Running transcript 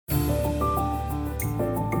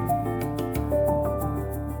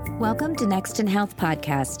Welcome to Next in Health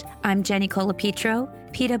Podcast. I'm Jenny Colapetro,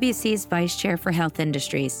 PwC's Vice Chair for Health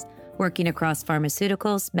Industries, working across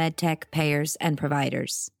pharmaceuticals, medtech, payers, and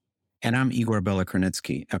providers. And I'm Igor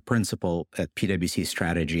Belokranitsky, a principal at PwC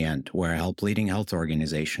Strategy End, where I help leading health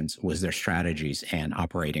organizations with their strategies and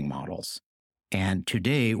operating models. And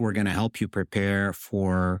today, we're going to help you prepare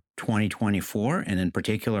for 2024, and in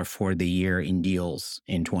particular for the year in deals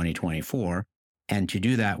in 2024. And to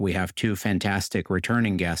do that, we have two fantastic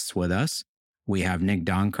returning guests with us. We have Nick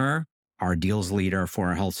Donker, our deals leader for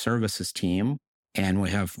our health services team, and we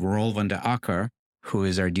have Roel van de Acker, who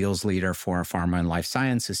is our deals leader for our pharma and life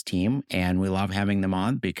sciences team. And we love having them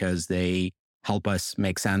on because they help us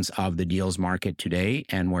make sense of the deals market today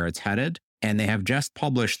and where it's headed. And they have just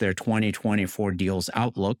published their 2024 deals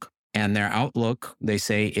outlook. And their outlook, they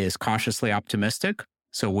say, is cautiously optimistic.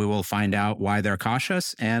 So we will find out why they're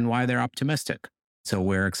cautious and why they're optimistic. So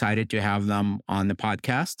we're excited to have them on the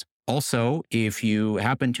podcast. Also, if you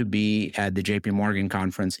happen to be at the JP Morgan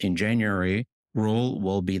conference in January, Roel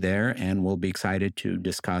will be there and we'll be excited to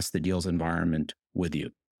discuss the deals environment with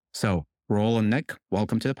you. So Roel and Nick,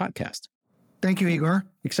 welcome to the podcast. Thank you, Igor.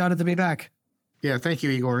 Excited to be back. Yeah, thank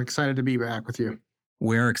you, Igor. Excited to be back with you.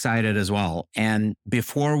 We're excited as well. And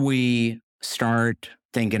before we start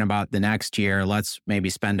thinking about the next year, let's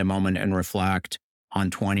maybe spend a moment and reflect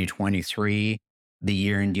on 2023, the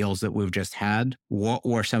year in deals that we've just had. What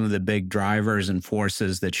were some of the big drivers and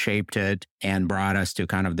forces that shaped it and brought us to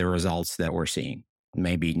kind of the results that we're seeing?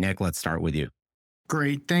 Maybe, Nick, let's start with you.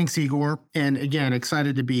 Great. Thanks, Igor. And again,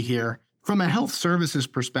 excited to be here. From a health services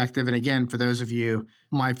perspective, and again, for those of you,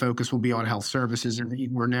 my focus will be on health services, and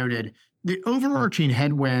Igor noted, the overarching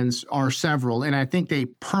headwinds are several, and I think they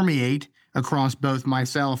permeate across both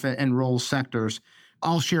myself and Roel's sectors.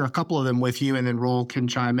 I'll share a couple of them with you, and then Roel can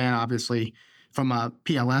chime in, obviously, from a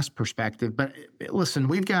PLS perspective. But listen,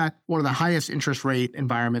 we've got one of the highest interest rate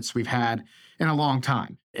environments we've had in a long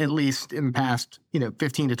time, at least in the past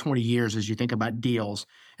 15 to 20 years as you think about deals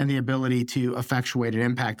and the ability to effectuate an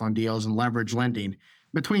impact on deals and leverage lending.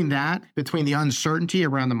 Between the uncertainty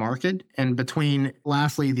around the market, and between,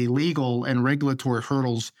 lastly, the legal and regulatory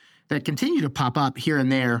hurdles that continue to pop up here and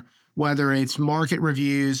there, whether it's market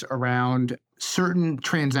reviews around certain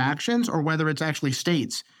transactions or whether it's actually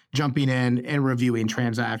states jumping in and reviewing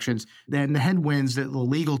transactions, then the headwinds that the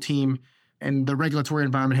legal team and the regulatory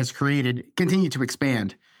environment has created continue to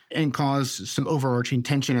expand and cause some overarching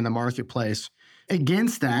tension in the marketplace.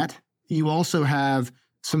 Against that, you also have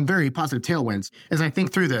some very positive tailwinds as I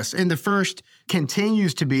think through this. And the first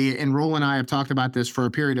continues to be, and Roel and I have talked about this for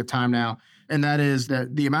a period of time now, and that is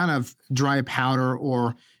that the amount of dry powder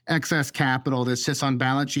or excess capital that sits on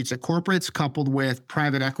balance sheets at corporates coupled with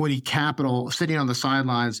private equity capital sitting on the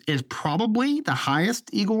sidelines is probably the highest,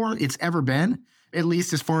 Igor, it's ever been, at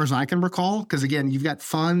least as far as I can recall. Because again, you've got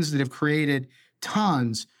funds that have created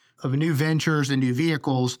tons of new ventures and new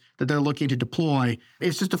vehicles that they're looking to deploy.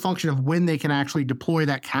 It's just a function of when they can actually deploy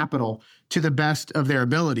that capital to the best of their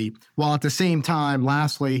ability. While at the same time,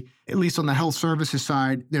 lastly, at least on the health services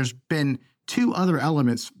side, there's been two other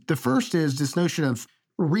elements. The first is this notion of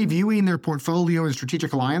reviewing their portfolio and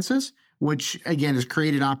strategic alliances, which again has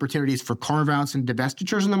created opportunities for carve-outs and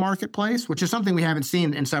divestitures in the marketplace, which is something we haven't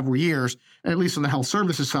seen in several years, at least on the health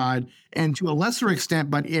services side, and to a lesser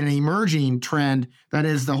extent, but in an emerging trend, that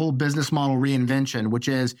is the whole business model reinvention, which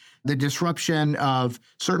is the disruption of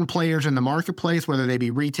certain players in the marketplace, whether they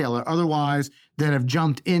be retail or otherwise, that have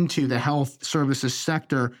jumped into the health services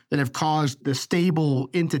sector that have caused the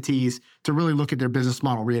stable entities to really look at their business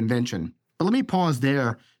model reinvention. But let me pause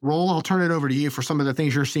there. Roel, I'll turn it over to you for some of the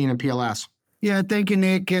things you're seeing in PLS. Yeah, thank you,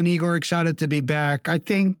 Nick and Igor. Excited to be back. I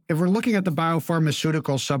think if we're looking at the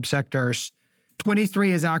biopharmaceutical subsectors, 23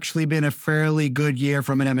 has actually been a fairly good year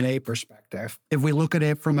from an M&A perspective. If we look at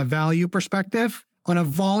it from a value perspective, on a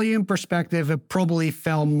volume perspective, it probably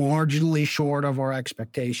fell marginally short of our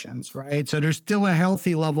expectations, right? So there's still a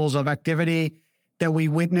healthy levels of activity that we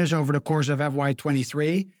witnessed over the course of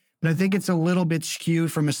FY23. But I think it's a little bit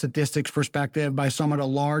skewed from a statistics perspective by some of the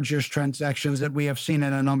largest transactions that we have seen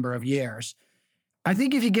in a number of years. I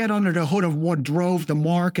think if you get under the hood of what drove the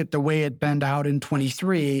market the way it bent out in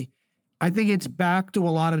 23, I think it's back to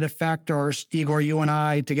a lot of the factors, Igor, you and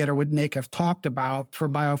I, together with Nick, have talked about for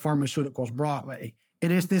biopharmaceuticals broadly.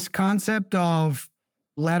 It is this concept of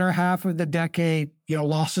latter half of the decade,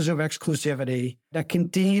 losses of exclusivity that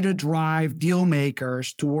continue to drive deal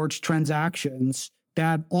makers towards transactions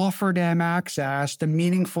that offer them access to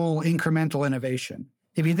meaningful incremental innovation.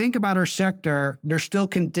 If you think about our sector, there still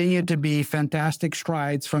continue to be fantastic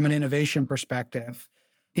strides from an innovation perspective.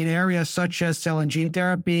 in areas such as cell and gene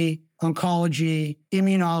therapy, oncology,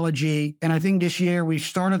 immunology. And I think this year we've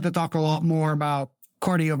started to talk a lot more about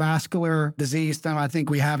cardiovascular disease than I think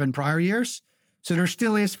we have in prior years. So there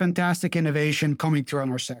still is fantastic innovation coming through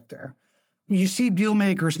in our sector. You see deal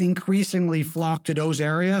makers increasingly flock to those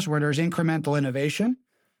areas where there's incremental innovation,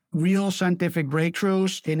 real scientific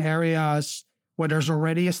breakthroughs in areas where there's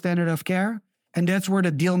already a standard of care. And that's where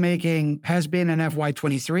the deal making has been in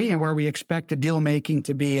FY23 and where we expect the deal making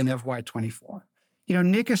to be in FY24.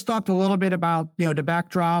 Nick has talked a little bit about, the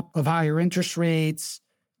backdrop of higher interest rates,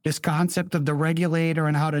 this concept of the regulator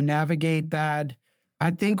and how to navigate that. I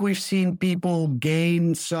think we've seen people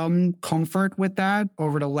gain some comfort with that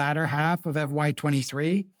over the latter half of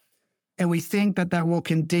FY23. And we think that that will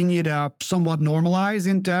continue to somewhat normalize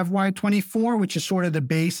into FY24, which is sort of the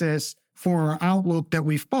basis for our outlook that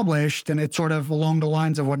we've published. And it's sort of along the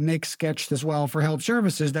lines of what Nick sketched as well for health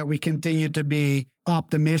services, that we continue to be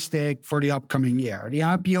optimistic for the upcoming year. The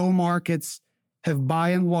IPO markets have by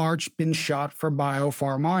and large been shut for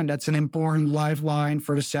biopharma, and that's an important lifeline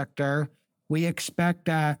for the sector. We expect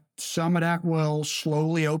that some of that will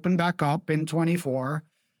slowly open back up in 24.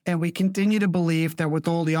 And we continue to believe that with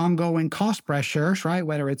all the ongoing cost pressures, right,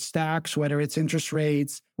 whether it's tax, whether it's interest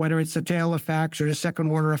rates, whether it's the tail effects or the second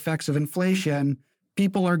order effects of inflation,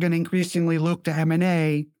 people are going to increasingly look to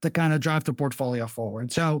M&A to kind of drive the portfolio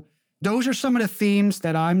forward. So those are some of the themes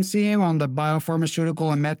that I'm seeing on the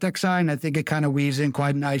biopharmaceutical and medtech side. And I think it kind of weaves in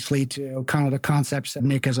quite nicely to kind of the concepts that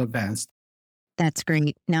Nick has advanced. That's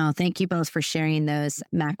great. No, thank you both for sharing those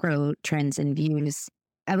macro trends and views.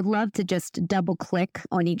 I would love to just double click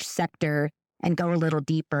on each sector and go a little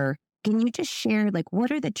deeper. Can you just share,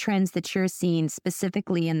 what are the trends that you're seeing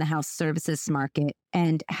specifically in the health services market,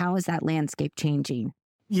 and how is that landscape changing?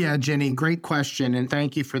 Yeah, Jenny, great question. And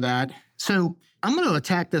thank you for that. So I'm going to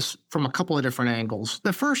attack this from a couple of different angles.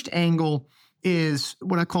 The first angle is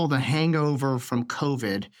what I call the hangover from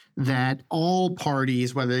COVID that all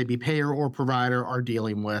parties, whether they be payer or provider, are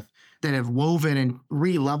dealing with, that have woven and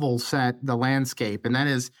re-level set the landscape. And that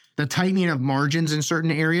is the tightening of margins in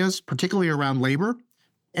certain areas, particularly around labor,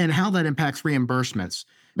 and how that impacts reimbursements,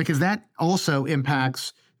 because that also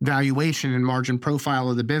impacts valuation and margin profile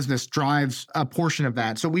of the business, drives a portion of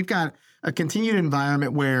that. So we've got a continued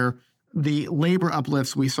environment where the labor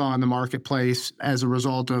uplifts we saw in the marketplace as a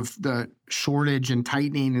result of the shortage and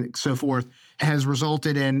tightening and so forth has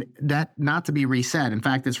resulted in that not to be reset. In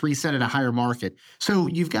fact, it's reset at a higher market. So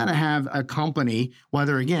you've got to have a company,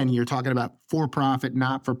 whether, again, you're talking about for-profit,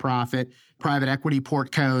 not-for-profit, private equity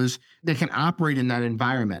portcos, that can operate in that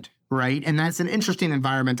environment, right? And that's an interesting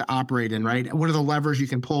environment to operate in, right? What are the levers you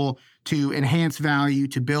can pull to enhance value,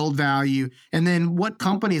 to build value? And then what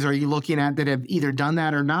companies are you looking at that have either done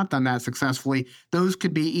that or not done that successfully? Those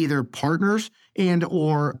could be either partners and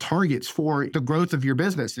or targets for the growth of your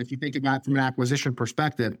business, if you think about it from an acquisition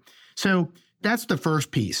perspective. So that's the first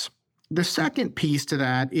piece. The second piece to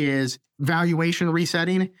that is valuation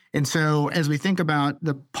resetting. And so as we think about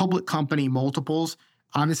the public company multiples,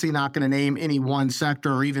 obviously not going to name any one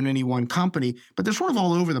sector or even any one company, but they're sort of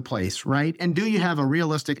all over the place, right? And do you have a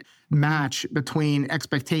realistic match between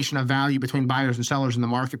expectation of value between buyers and sellers in the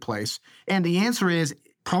marketplace? And the answer is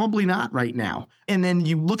probably not right now. And then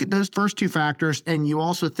you look at those first two factors and you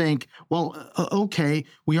also think, well, okay,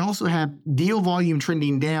 we also have deal volume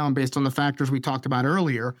trending down based on the factors we talked about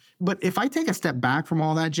earlier. But if I take a step back from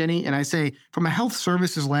all that, Jenny, and I say from a health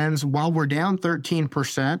services lens, while we're down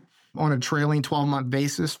 13%, on a trailing 12-month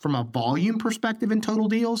basis from a volume perspective in total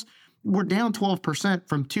deals, we're down 12%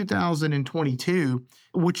 from 2022,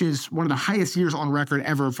 which is one of the highest years on record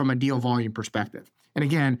ever from a deal volume perspective. And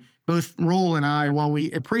again, both Roel and I, while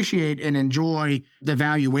we appreciate and enjoy the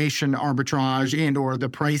valuation arbitrage and or the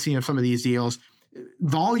pricing of some of these deals,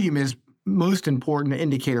 volume is most important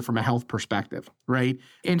indicator from a health perspective, right?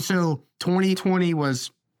 And so 2020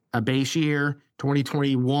 was a base year,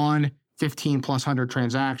 2021, 15 plus 100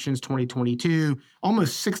 transactions, 2022,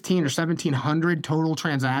 almost 16 or 1,700 total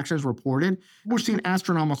transactions reported. We're seeing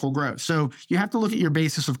astronomical growth. So you have to look at your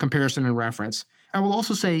basis of comparison and reference. I will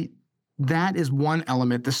also say that is one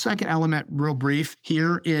element. The second element, real brief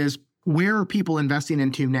here, is where are people investing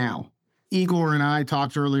into now? Igor and I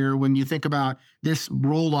talked earlier, when you think about this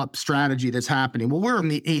roll-up strategy that's happening, well, we're in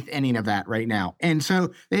the 8th inning of that right now. And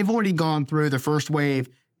so they've already gone through the first wave,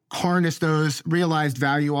 harnessed those, realized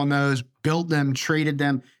value on those, built them, traded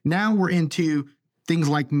them. Now we're into things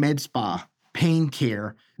like med spa, pain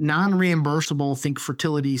care, non-reimbursable, think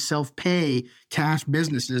fertility, self-pay, cash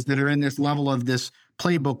businesses that are in this level of this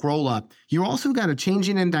playbook roll-up. You also got a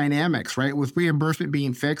changing in dynamics, right? With reimbursement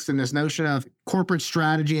being fixed and this notion of corporate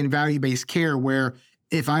strategy and value-based care, where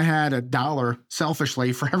if I had $1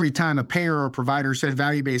 selfishly for every time a payer or provider said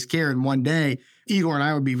value-based care in one day, Igor and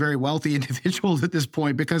I would be very wealthy individuals at this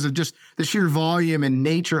point because of just the sheer volume and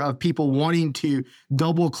nature of people wanting to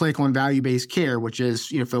double click on value-based care, which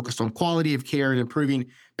is, focused on quality of care and improving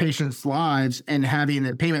patients' lives and having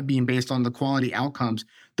the payment being based on the quality outcomes.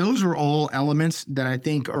 Those are all elements that I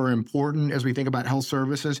think are important as we think about health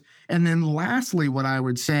services. And then lastly, what I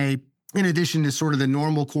would say, in addition to sort of the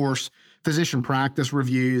normal course physician practice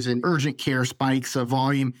reviews and urgent care spikes of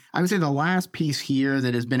volume, I would say the last piece here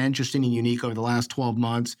that has been interesting and unique over the last 12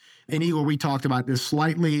 months, and Igor, we talked about this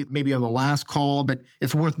slightly maybe on the last call, but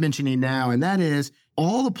it's worth mentioning now, and that is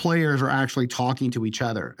all the players are actually talking to each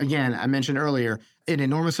other. Again, I mentioned earlier, an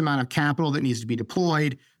enormous amount of capital that needs to be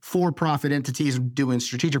deployed, for-profit entities doing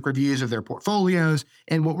strategic reviews of their portfolios.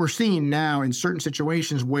 And what we're seeing now in certain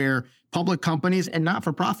situations where public companies and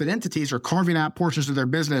not-for-profit entities are carving out portions of their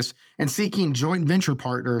business and seeking joint venture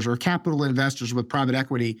partners or capital investors with private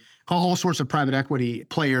equity, all sorts of private equity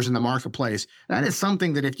players in the marketplace. That is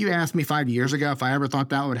something that if you asked me 5 years ago if I ever thought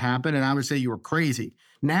that would happen, and I would say you were crazy.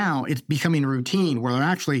 Now it's becoming routine where they're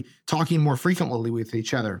actually talking more frequently with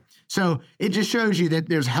each other. So it just shows you that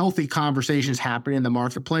there's healthy conversations happening in the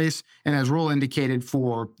marketplace. And as Roel indicated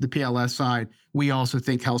for the PLS side, we also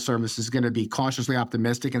think health services is going to be cautiously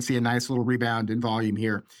optimistic and see a nice little rebound in volume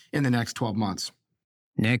here in the next 12 months.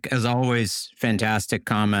 Nick, as always, fantastic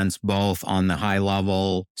comments, both on the high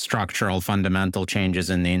level structural fundamental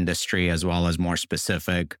changes in the industry, as well as more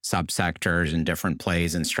specific subsectors and different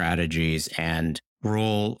plays and strategies. And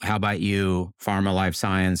Roel, how about you? Pharma life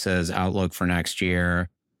sciences outlook for next year,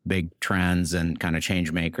 big trends and kind of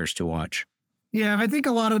change makers to watch. Yeah, I think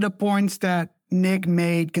a lot of the points that Nick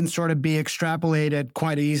made can sort of be extrapolated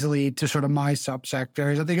quite easily to sort of my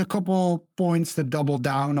subsectors. I think a couple points to double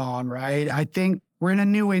down on, right? I think we're in a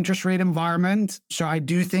new interest rate environment. So I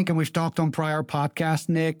do think, and we've talked on prior podcasts,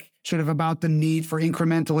 Nick, sort of about the need for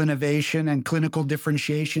incremental innovation and clinical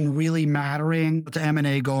differentiation really mattering to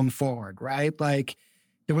M&A going forward, right? Like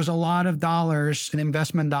there was a lot of dollars and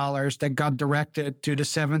investment dollars that got directed to the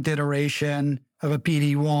 7th iteration of a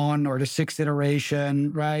PD-1 or the 6th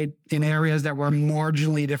iteration, right? In areas that were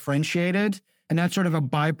marginally differentiated. And that's sort of a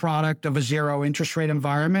byproduct of a zero interest rate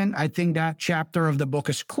environment. I think that chapter of the book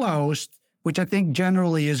is closed, which I think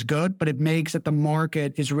generally is good, but it makes that the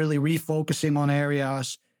market is really refocusing on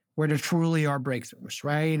areas where there truly are breakthroughs,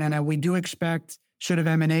 right? And we do expect sort of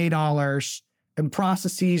M&A dollars and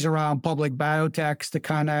processes around public biotechs to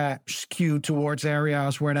kind of skew towards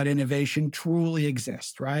areas where that innovation truly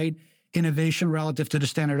exists, right? Innovation relative to the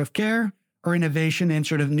standard of care or innovation in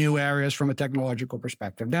sort of new areas from a technological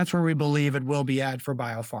perspective. That's where we believe it will be at for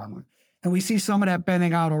biopharma. And we see some of that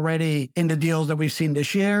panning out already in the deals that we've seen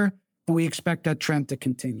this year, and we expect that trend to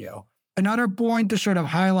continue. Another point to sort of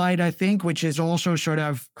highlight, I think, which is also sort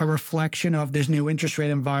of a reflection of this new interest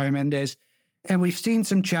rate environment is, and we've seen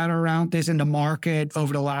some chatter around this in the market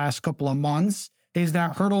over the last couple of months, is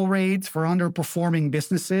that hurdle rates for underperforming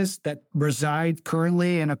businesses that reside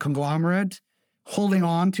currently in a conglomerate, holding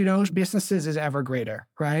on to those businesses is ever greater,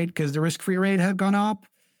 right? Because the risk-free rate had gone up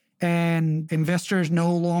and investors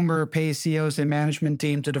no longer pay CEOs and management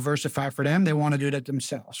team to diversify for them. They want to do that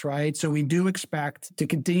themselves, right? So we do expect to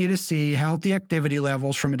continue to see healthy activity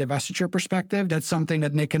levels from a divestiture perspective. That's something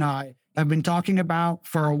that Nick and I have been talking about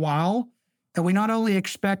for a while. And we not only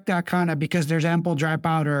expect that kind of because there's ample dry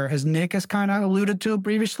powder, as Nick has kind of alluded to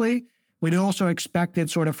previously, we'd also expect it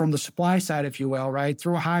sort of from the supply side, if you will, right?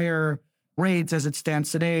 Through higher rates as it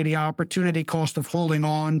stands today, the opportunity cost of holding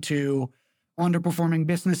on to underperforming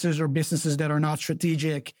businesses or businesses that are not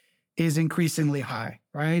strategic is increasingly high,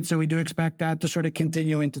 right? So we do expect that to sort of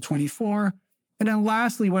continue into 24. And then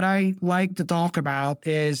lastly, what I like to talk about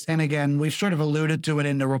is, and again, we've sort of alluded to it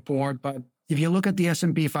in the report, but if you look at the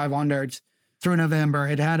S&P 500 through November,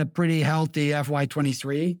 it had a pretty healthy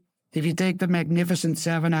FY23. If you take the Magnificent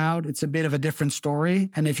Seven out, it's a bit of a different story.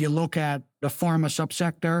 And if you look at the pharma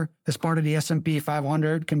subsector as part of the S&P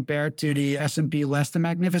 500 compared to the S&P less than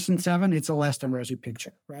Magnificent Seven, it's a less than rosy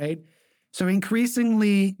picture, right? So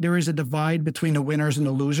increasingly, there is a divide between the winners and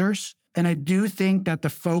the losers. And I do think that the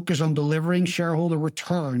focus on delivering shareholder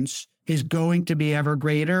returns is going to be ever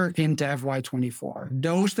greater into FY24.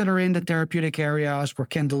 Those that are in the therapeutic areas or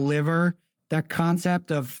can deliver that concept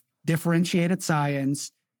of differentiated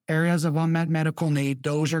science, areas of unmet medical need,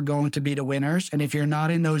 those are going to be the winners. And if you're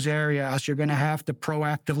not in those areas, you're going to have to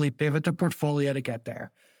proactively pivot the portfolio to get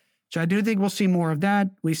there. So I do think we'll see more of that.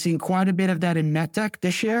 We've seen quite a bit of that in MedTech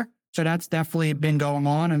this year. So that's definitely been going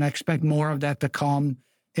on. And I expect more of that to come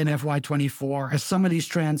in FY24 as some of these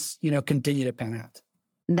trends, continue to pan out.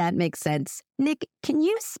 That makes sense. Nick, can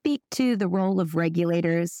you speak to the role of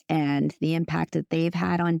regulators and the impact that they've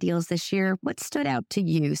had on deals this year? What stood out to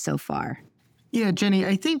you so far? Yeah, Jenny,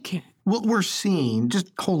 I think what we're seeing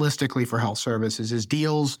just holistically for health services is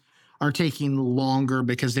deals are taking longer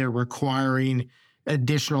because they're requiring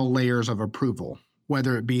additional layers of approval,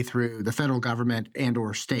 whether it be through the federal government and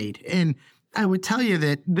or state. And I would tell you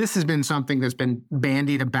that this has been something that's been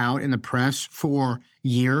bandied about in the press for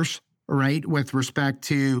years, right, with respect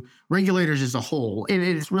to regulators as a whole. And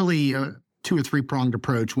it's really a 2 or 3 pronged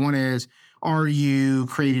approach. One is, are you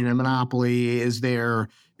creating a monopoly? Is there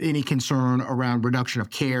any concern around reduction of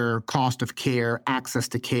care, cost of care, access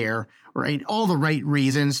to care, right? All the right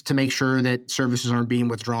reasons to make sure that services aren't being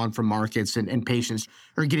withdrawn from markets and patients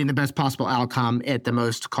are getting the best possible outcome at the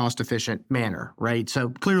most cost-efficient manner, right? So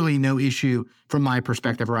clearly no issue from my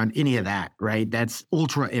perspective around any of that, right? That's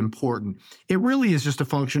ultra important. It really is just a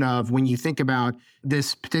function of when you think about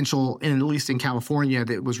this potential, and at least in California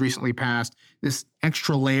that was recently passed, this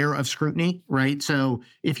extra layer of scrutiny, right? So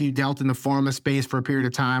if you dealt in the pharma space for a period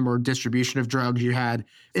of time or distribution of drugs, you had,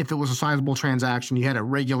 if it was a sizable transaction, you had a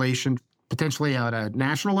regulation potentially at a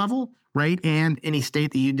national level, right? And any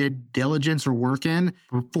state that you did diligence or work in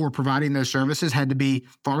for providing those services had to be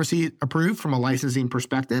pharmacy approved from a licensing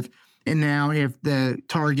perspective. And now if the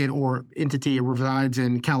target or entity resides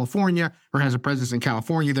in California or has a presence in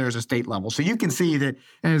California, there's a state level. So you can see that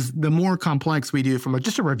as the more complex we do from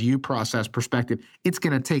just a review process perspective, it's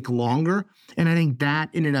going to take longer. And I think that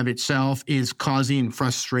in and of itself is causing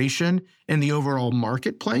frustration in the overall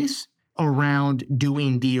marketplace around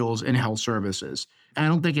doing deals in health services. I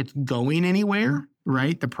don't think it's going anywhere,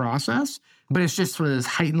 right, the process, but it's just for this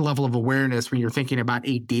heightened level of awareness when you're thinking about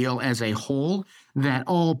a deal as a whole that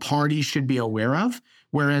all parties should be aware of.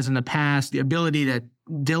 Whereas in the past, the ability to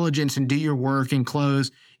diligence and do your work and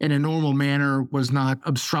close in a normal manner was not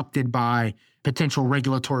obstructed by potential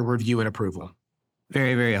regulatory review and approval.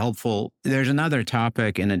 Very, very helpful. There's another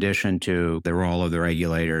topic in addition to the role of the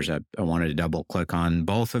regulators I wanted to double click on.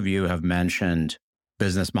 Both of you have mentioned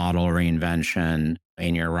business model reinvention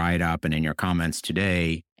in your write-up and in your comments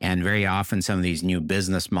today. And very often some of these new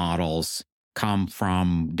business models come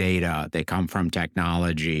from data. They come from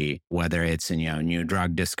technology, whether it's in new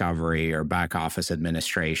drug discovery or back office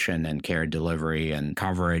administration and care delivery and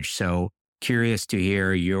coverage. So curious to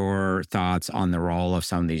hear your thoughts on the role of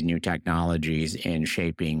some of these new technologies in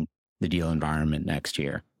shaping the deal environment next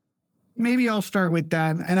year. Maybe I'll start with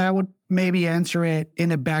that, and I would maybe answer it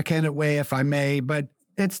in a backhanded way if I may, but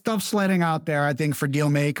it's tough sledding out there, I think, for deal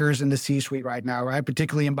makers in the C-suite right now, right?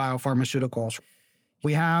 Particularly in biopharmaceuticals.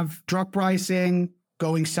 We have drug pricing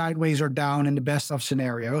going sideways or down in the best of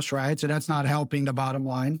scenarios, right? So that's not helping the bottom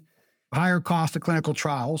line. Higher cost of clinical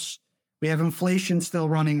trials. We have inflation still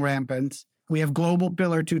running rampant. We have global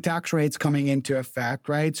Pillar 2 tax rates coming into effect,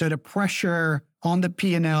 right? So the pressure on the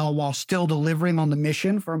P&L while still delivering on the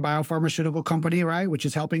mission for a biopharmaceutical company, right, which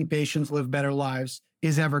is helping patients live better lives,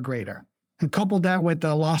 is ever greater. And couple that with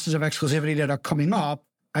the losses of exclusivity that are coming up,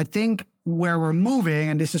 I think where we're moving,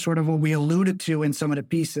 and this is sort of what we alluded to in some of the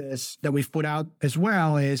pieces that we've put out as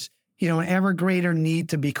well, is, an ever greater need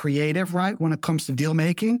to be creative, right, when it comes to deal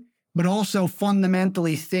making, but also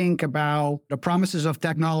fundamentally think about the promises of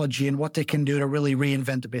technology and what they can do to really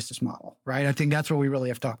reinvent the business model, right? I think that's what we really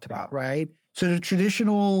have talked about, right? So the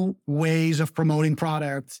traditional ways of promoting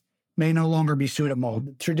products may no longer be suitable.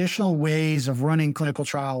 The traditional ways of running clinical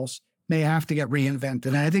trials may have to get reinvented.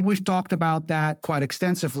 And I think we've talked about that quite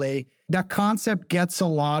extensively. That concept gets a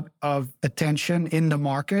lot of attention in the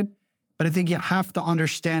market, but I think you have to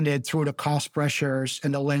understand it through the cost pressures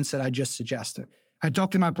and the lens that I just suggested. I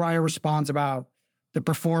talked in my prior response about the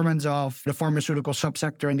performance of the pharmaceutical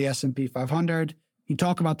subsector in the S&P 500. You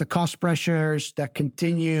talk about the cost pressures that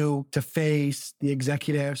continue to face the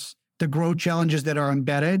executives, the growth challenges that are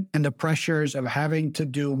embedded, and the pressures of having to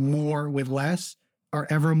do more with less are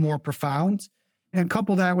ever more profound. And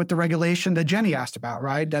couple that with the regulation that Jenny asked about,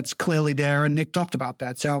 right? That's clearly there, and Nick talked about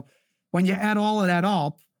that. So when you add all of that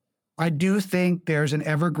up, I do think there's an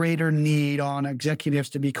ever greater need on executives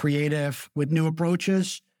to be creative with new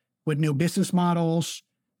approaches, with new business models,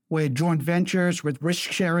 with joint ventures, with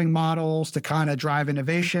risk-sharing models to kind of drive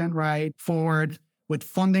innovation, right, forward, with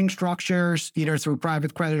funding structures, either through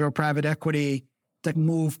private credit or private equity, that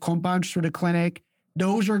move compounds through the clinic.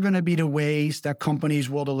 Those are going to be the ways that companies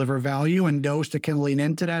will deliver value, and those that can lean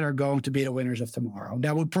into that are going to be the winners of tomorrow.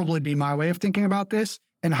 That would probably be my way of thinking about this.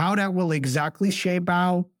 And how that will exactly shape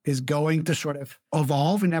out is going to sort of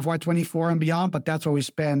evolve in FY24 and beyond, but that's what we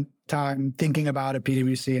spend time thinking about at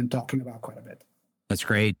PwC and talking about quite a bit. That's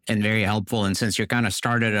great and very helpful. And since you kind of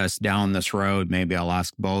started us down this road, maybe I'll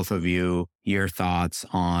ask both of you your thoughts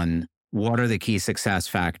on what are the key success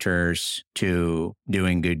factors to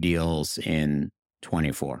doing good deals in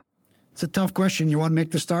 24? It's a tough question. You want to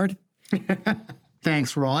make the start?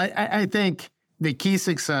 Thanks, Roel. I think the key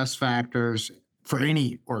success factors for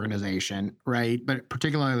any organization, right, but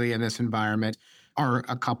particularly in this environment, are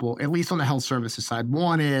a couple, at least on the health services side.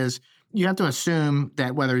 One is you have to assume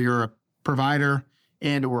that whether you're a provider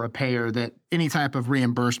and or a payer, that any type of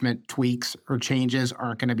reimbursement tweaks or changes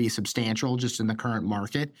aren't going to be substantial just in the current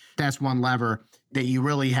market. That's one lever that you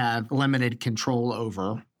really have limited control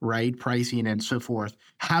over, right? Pricing and so forth.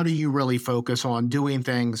 How do you really focus on doing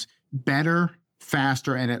things better,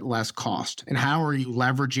 faster, and at less cost? And how are you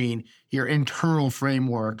leveraging your internal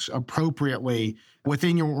frameworks appropriately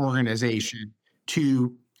within your organization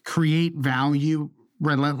to create value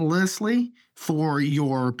relentlessly for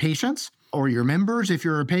your patients or your members if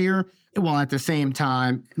you're a payer, while at the same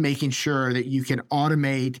time making sure that you can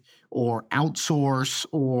automate or outsource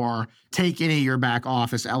or take any of your back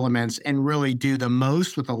office elements and really do the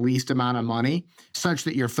most with the least amount of money, such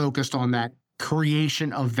that you're focused on that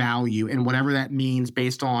creation of value and whatever that means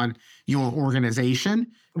based on your organization.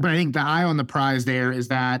 But I think the eye on the prize there is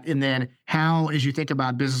that, and then how, as you think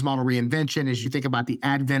about business model reinvention, as you think about the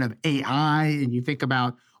advent of AI, and you think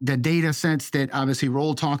about the data sets that obviously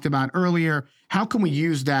Roel talked about earlier, how can we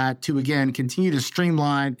use that to, again, continue to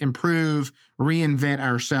streamline, improve, reinvent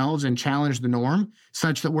ourselves and challenge the norm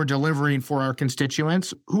such that we're delivering for our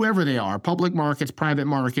constituents, whoever they are, public markets, private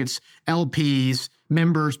markets, LPs,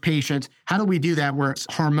 members, patients. How do we do that where it's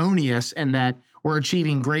harmonious and that we're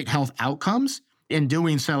achieving great health outcomes and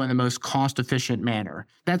doing so in the most cost-efficient manner?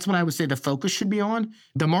 That's what I would say the focus should be on.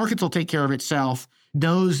 The markets will take care of itself.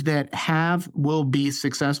 Those that have will be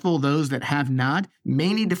successful. Those that have not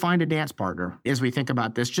may need to find a dance partner as we think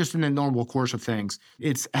about this, just in the normal course of things.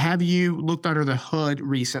 It's, have you looked under the hood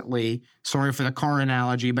recently? Sorry for the car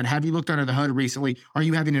analogy, but have you looked under the hood recently? Are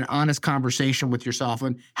you having an honest conversation with yourself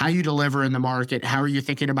on how you deliver in the market? How are you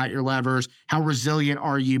thinking about your levers? How resilient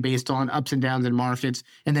are you based on ups and downs in markets?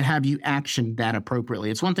 And then have you actioned that appropriately?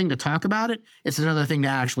 It's one thing to talk about it. It's another thing to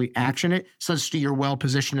actually action it such that you're well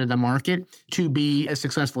positioned in the market to be as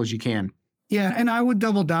successful as you can. Yeah, and I would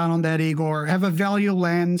double down on that, Igor. Have a value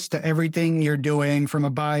lens to everything you're doing from a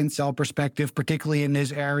buy and sell perspective, particularly in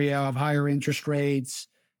this area of higher interest rates.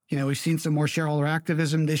 You know, we've seen some more shareholder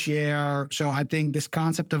activism this year. So I think this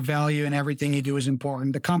concept of value in everything you do is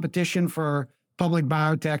important. The competition for public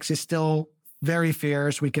biotechs is still very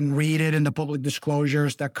fierce. We can read it in the public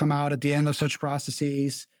disclosures that come out at the end of such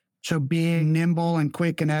processes. So being nimble and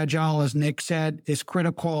quick and agile, as Nick said, is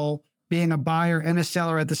critical. Being a buyer and a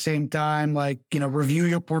seller at the same time, review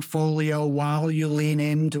your portfolio while you lean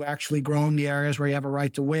into actually growing the areas where you have a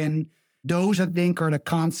right to win. Those, I think, are the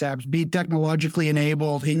concepts. Be technologically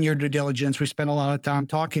enabled in your due diligence. We spent a lot of time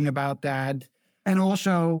talking about that. And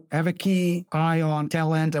also have a key eye on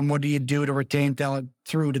talent and what do you do to retain talent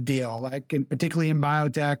through the deal. Particularly in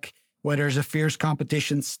biotech, where there's a fierce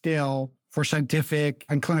competition still for scientific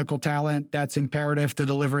and clinical talent, that's imperative to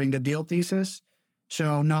delivering the deal thesis.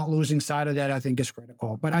 So not losing sight of that, I think, is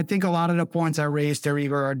critical. But I think a lot of the points I raised there,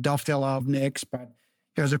 Igor, are dovetail of Nick's, but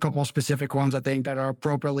there's a couple of specific ones, I think, that are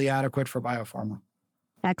appropriately adequate for biopharma.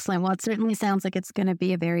 Excellent. Well, it certainly sounds like it's going to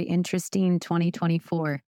be a very interesting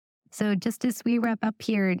 2024. So just as we wrap up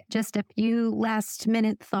here, just a few last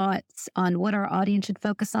minute thoughts on what our audience should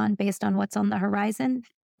focus on based on what's on the horizon.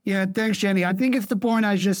 Yeah, thanks, Jenny. I think it's the point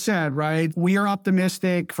I just said, right? We are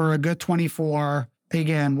optimistic for a good 24.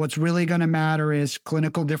 Again, what's really going to matter is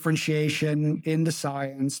clinical differentiation in the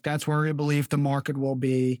science. That's where we believe the market will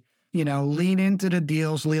be. Lean into the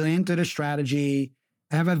deals, lean into the strategy,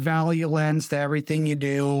 have a value lens to everything you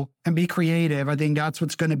do, and be creative. I think that's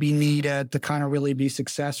what's going to be needed to kind of really be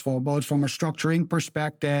successful, both from a structuring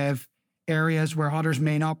perspective, areas where others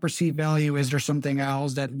may not perceive value. Is there something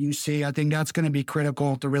else that you see? I think that's going to be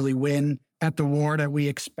critical to really win at the war that we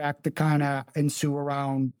expect to kind of ensue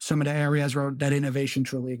around some of the areas where that innovation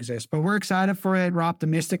truly exists. But we're excited for it. We're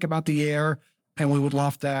optimistic about the year, and we would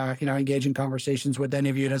love to, engage in conversations with any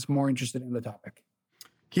of you that's more interested in the topic.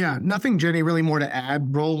 Yeah, nothing, Jenny, really more to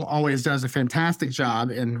add. Roel always does a fantastic job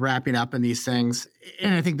in wrapping up in these things.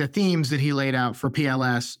 And I think the themes that he laid out for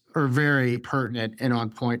PLS are very pertinent and on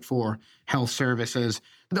point for health services.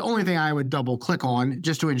 The only thing I would double click on,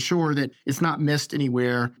 just to ensure that it's not missed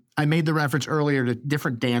anywhere, I made the reference earlier to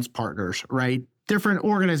different dance partners, right? different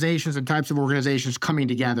organizations and types of organizations coming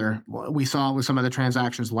together. We saw it with some of the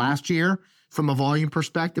transactions last year from a volume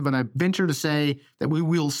perspective, and I venture to say that we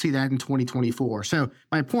will see that in 2024. So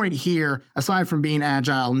my point here, aside from being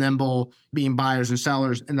agile, nimble, being buyers and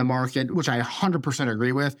sellers in the market, which I 100%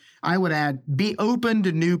 agree with, I would add, be open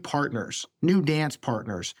to new partners, new dance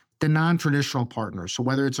partners, the non-traditional partners. So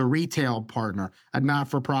whether it's a retail partner, a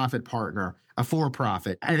not-for-profit partner, a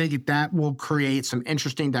for-profit, I think that will create some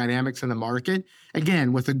interesting dynamics in the market.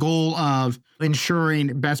 Again, with the goal of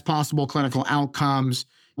ensuring best possible clinical outcomes,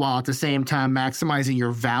 while at the same time maximizing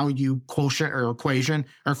your value quotient or equation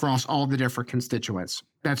across all the different constituents.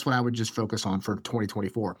 That's what I would just focus on for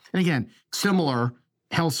 2024. And again, similar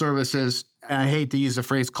health services, I hate to use the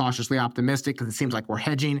phrase cautiously optimistic because it seems like we're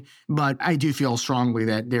hedging, but I do feel strongly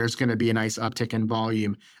that there's going to be a nice uptick in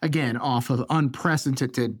volume, again, off of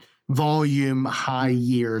unprecedented volume high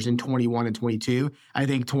years in 21 and 22. I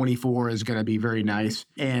think 24 is going to be very nice,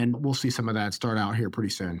 and we'll see some of that start out here pretty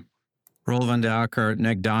soon. Roel van den Akker,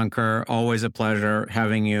 Nick Donker, always a pleasure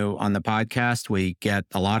having you on the podcast. We get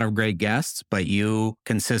a lot of great guests, but you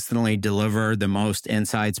consistently deliver the most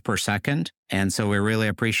insights per second. And so we really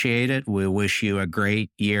appreciate it. We wish you a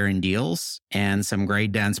great year in deals and some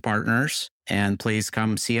great dance partners. And please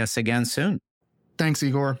come see us again soon. Thanks,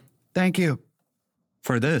 Igor. Thank you.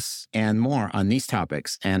 For this and more on these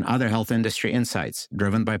topics and other health industry insights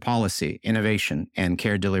driven by policy, innovation, and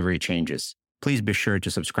care delivery changes, please be sure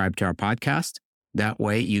to subscribe to our podcast. That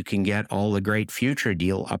way you can get all the great future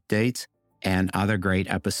deal updates and other great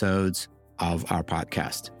episodes of our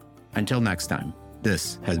podcast. Until next time,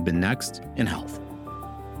 this has been Next in Health.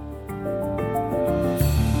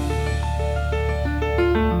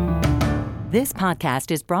 This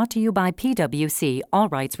podcast is brought to you by PwC, all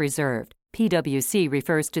rights reserved. PwC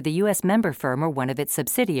refers to the U.S. member firm or one of its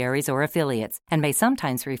subsidiaries or affiliates, and may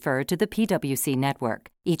sometimes refer to the PwC network.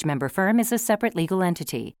 Each member firm is a separate legal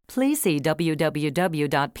entity. Please see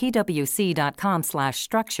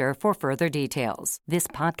www.pwc.com/structure for further details. This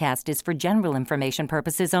podcast is for general information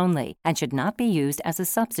purposes only and should not be used as a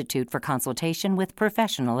substitute for consultation with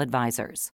professional advisors.